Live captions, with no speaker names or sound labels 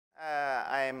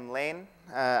I'm Laen.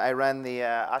 I run the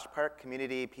OSH Park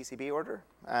Community PCB order.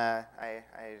 I've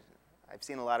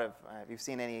seen a lot of, if you've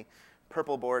seen any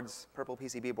purple boards, purple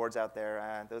PCB boards out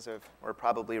there, those were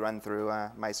probably run through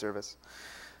my service.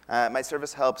 My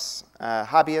service helps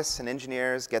hobbyists and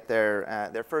engineers get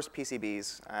their first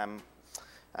PCBs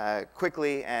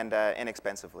quickly and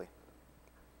inexpensively.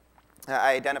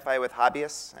 I identify with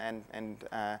hobbyists and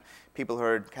people who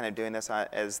are kind of doing this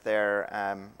as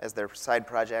their side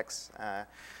projects,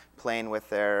 playing with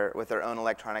their own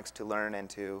electronics to learn and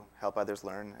to help others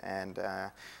learn. And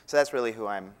so that's really who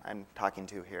I'm talking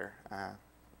to here.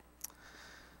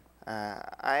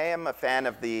 I am a fan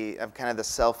of kind of the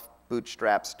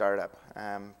self-bootstrap startup.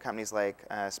 Companies like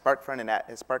SparkFun and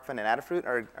Adafruit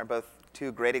are both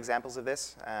two great examples of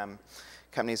this.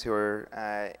 Companies who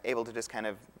are able to just kind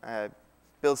of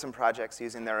build some projects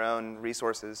using their own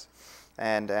resources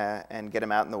and get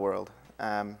them out in the world.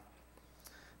 I'm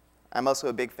also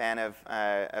a big fan of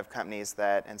companies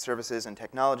and services and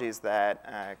technologies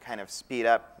that kind of speed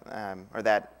up or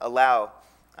that allow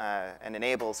and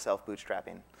enable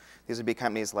self-bootstrapping. These would be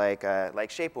companies like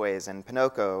Shapeways and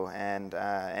Pinocchio and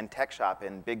TechShop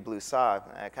and Big Blue Saw,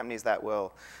 companies that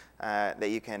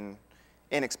you can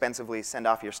inexpensively send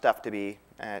off your stuff to be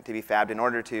fabbed in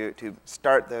order to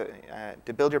start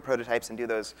to build your prototypes and do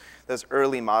those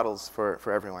early models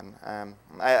for everyone.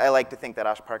 I like to think that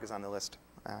OSH Park is on the list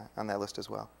on that list as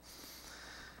well.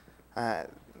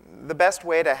 The best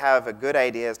way to have a good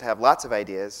idea is to have lots of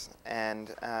ideas,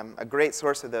 and a great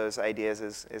source of those ideas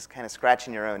is kind of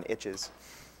scratching your own itches.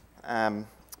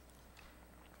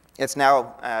 It's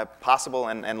now possible,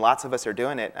 and lots of us are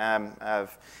doing it,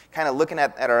 of kind of looking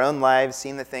at our own lives,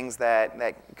 seeing the things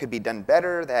that could be done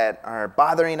better, that are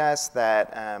bothering us,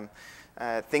 that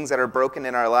things that are broken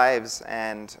in our lives,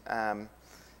 and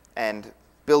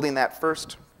building that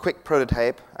first quick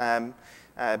prototype,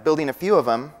 building a few of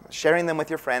them, sharing them with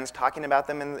your friends, talking about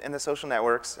them in the social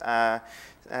networks,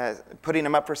 putting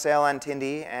them up for sale on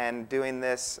Tindy, and doing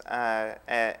this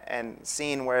and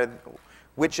seeing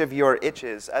which of your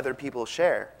itches other people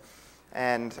share,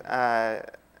 and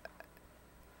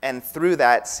through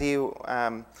that see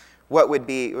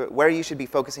where you should be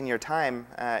focusing your time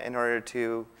in order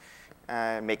to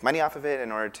make money off of it,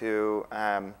 in order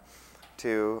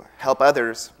to help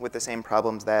others with the same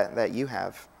problems that you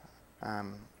have.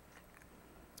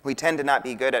 We tend to not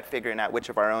be good at figuring out which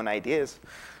of our own ideas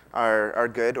are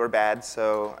good or bad,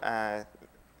 so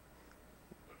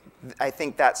I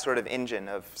think that sort of engine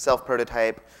of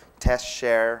self-prototype, test,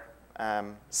 share,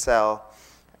 sell,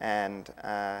 and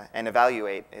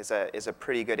evaluate is a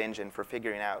pretty good engine for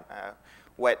figuring out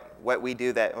what we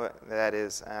do that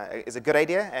is a good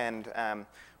idea, and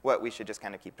what we should just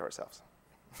kind of keep to ourselves.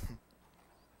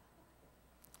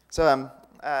 So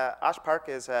OSH Park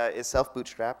is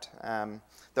self-bootstrapped.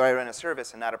 Though I run a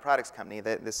service and not a products company,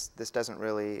 this doesn't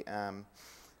really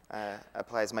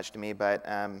apply as much to me, but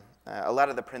a lot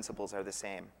of the principles are the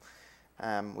same.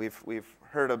 We've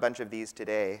heard a bunch of these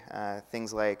today,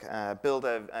 things like build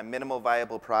a minimal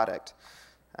viable product.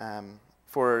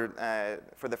 For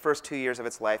the first 2 years of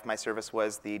its life, my service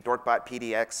was the Dorkbot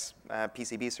PDX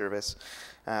PCB service,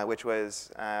 which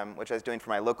I was doing for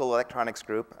my local electronics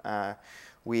group.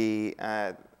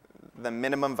 The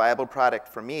minimum viable product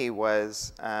for me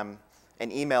was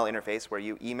an email interface where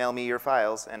you email me your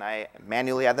files, and I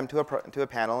manually add them to a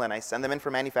panel, and I send them in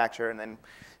for manufacture, and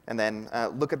then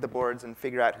look at the boards and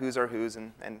figure out whose are whose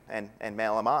and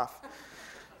mail them off.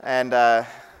 And a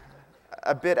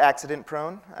bit accident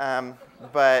prone,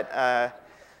 but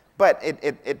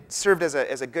it served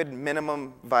as a good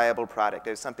minimum viable product.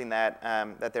 It was something that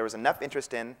there was enough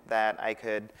interest in that I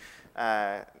could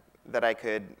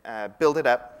build it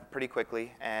up pretty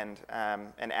quickly and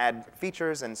add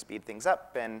features and speed things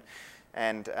up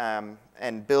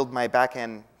and build my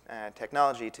back-end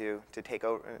technology to take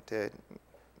over to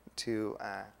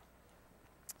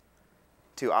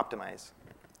optimize.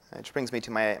 Which brings me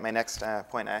to my next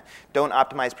point. Don't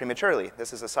optimize prematurely.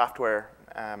 This is a software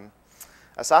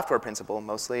principle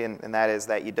mostly, and that is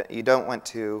that you don't want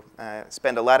to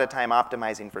spend a lot of time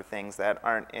optimizing for things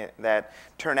that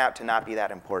turn out to not be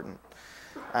that important.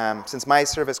 Since my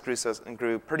service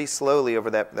grew pretty slowly over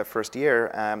the first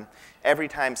year, every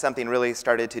time something really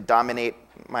started to dominate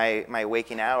my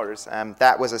waking hours,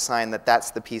 that was a sign that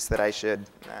that's the piece that I should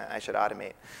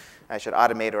automate. I should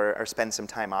automate or spend some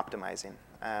time optimizing.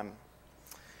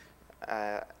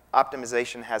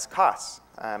 Optimization has costs.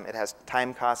 It has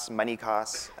time costs, money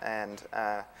costs, and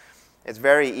it's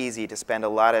very easy to spend a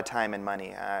lot of time and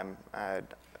money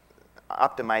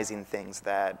optimizing things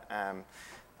that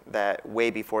that way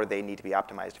before they need to be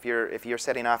optimized. If you're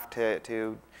setting off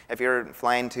if you're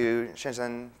flying to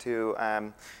Shenzhen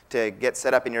to get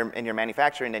set up in your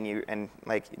manufacturing and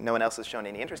like no one else has shown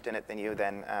any interest in it,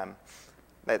 then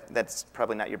that's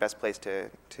probably not your best place to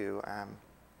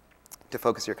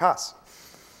focus your costs.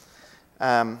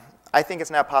 I think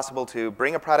it's now possible to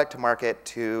bring a product to market,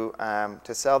 to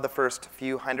sell the first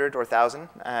few hundred or thousand,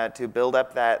 to build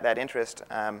up that interest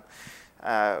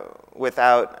with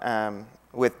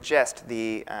just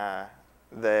the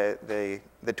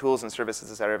tools and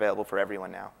services that are available for everyone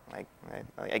now. Like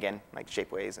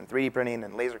shapeways and 3D printing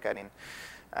and laser cutting,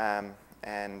 and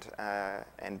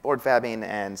board fabbing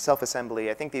and self-assembly.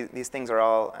 I think these things are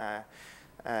all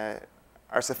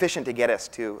are sufficient to get us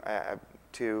to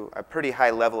a pretty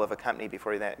high level of a company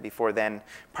before then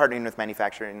partnering with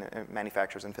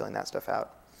manufacturers and filling that stuff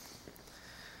out.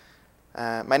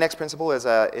 My next principle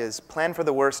is plan for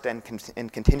the worst and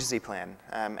contingency plan.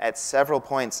 At several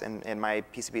points in my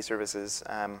PCB services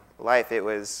life, it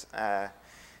was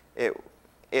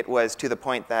to the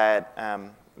point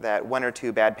that one or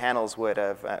two bad panels would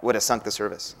have sunk the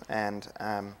service. And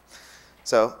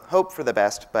so hope for the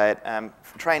best, but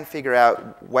try and figure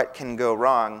out what can go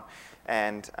wrong,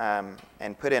 and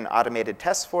put in automated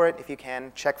tests for it if you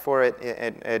can. Check for it,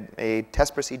 a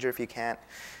test procedure if you can't,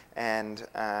 and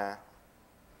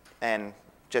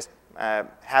just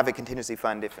have a contingency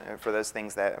fund for those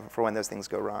things for when those things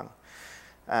go wrong.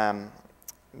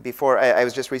 Before I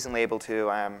was just recently able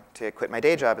to quit my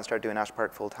day job and start doing OSH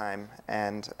Park full time,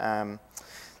 and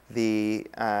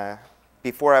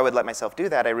before I would let myself do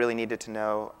that, I really needed to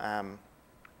know.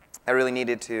 I really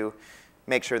needed to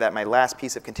make sure that my last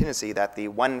piece of contingency, that the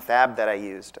one fab that I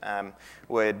used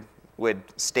would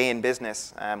stay in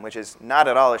business, which is not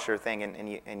at all a sure thing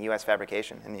in U.S.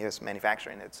 fabrication, in U.S.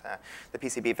 manufacturing. It's the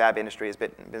PCB fab industry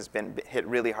has been hit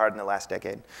really hard in the last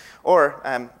decade. Or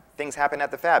things happen at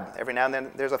the fab. Every now and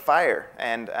then there's a fire,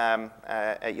 and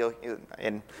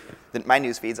in my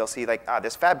news feeds I'll see like,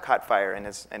 this fab caught fire and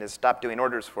has stopped doing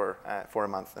orders for a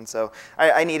month. And so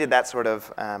I needed that sort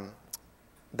of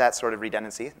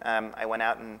redundancy. I went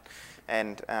out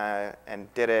and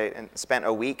spent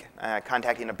a week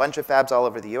contacting a bunch of fabs all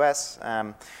over the U.S.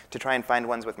 To try and find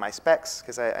ones with my specs,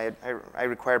 because I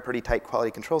require pretty tight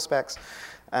quality control specs.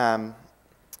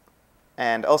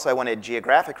 And also I wanted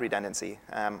geographic redundancy.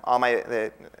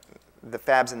 The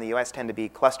fabs in the U.S. tend to be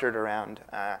clustered around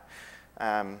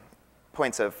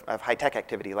points of high-tech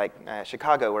activity, like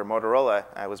Chicago, where Motorola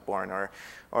was born,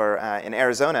 or in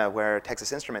Arizona, where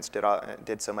Texas Instruments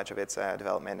did so much of its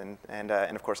development, and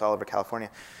of course all over California.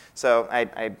 So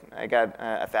I got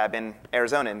a fab in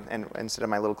Arizona instead of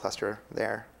my little cluster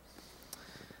there.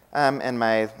 And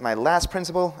my last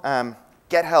principle: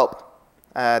 get help.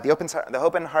 The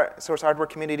open source hardware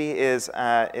community is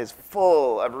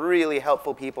full of really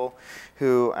helpful people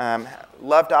who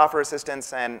love to offer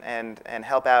assistance and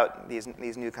help out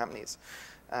these new companies.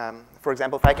 For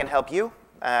example, if I can help you,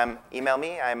 email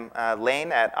me. I'm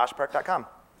Laen at oshpark.com.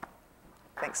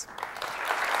 Thanks.